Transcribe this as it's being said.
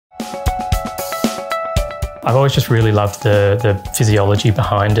I've always just really loved the physiology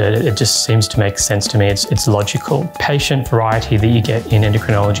behind it. It just seems to make sense to me. It's logical. Patient variety that you get in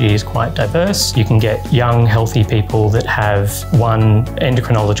endocrinology is quite diverse. You can get young, healthy people that have one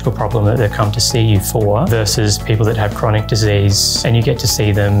endocrinological problem that they've come to see you for versus people that have chronic disease, and you get to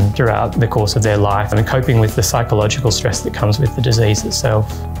see them throughout the course of their life and coping with the psychological stress that comes with the disease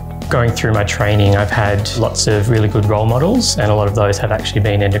itself. Going through my training, I've had lots of really good role models, and a lot of those have actually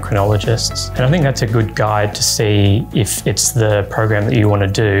been endocrinologists. And I think that's a good guide to see if it's the program that you want to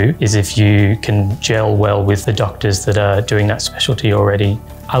do, is if you can gel well with the doctors that are doing that specialty already.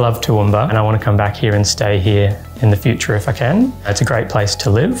 I love Toowoomba and I want to come back here and stay here in the future if I can. It's a great place to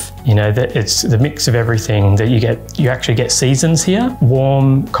live. You know, that it's the mix of everything that you get. You actually get seasons here,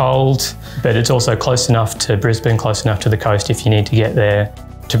 warm, cold, but it's also close enough to Brisbane, close enough to the coast if you need to get there.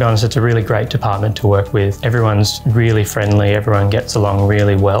 To be honest, it's a really great department to work with. Everyone's really friendly, everyone gets along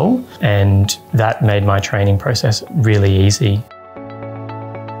really well, and that made my training process really easy.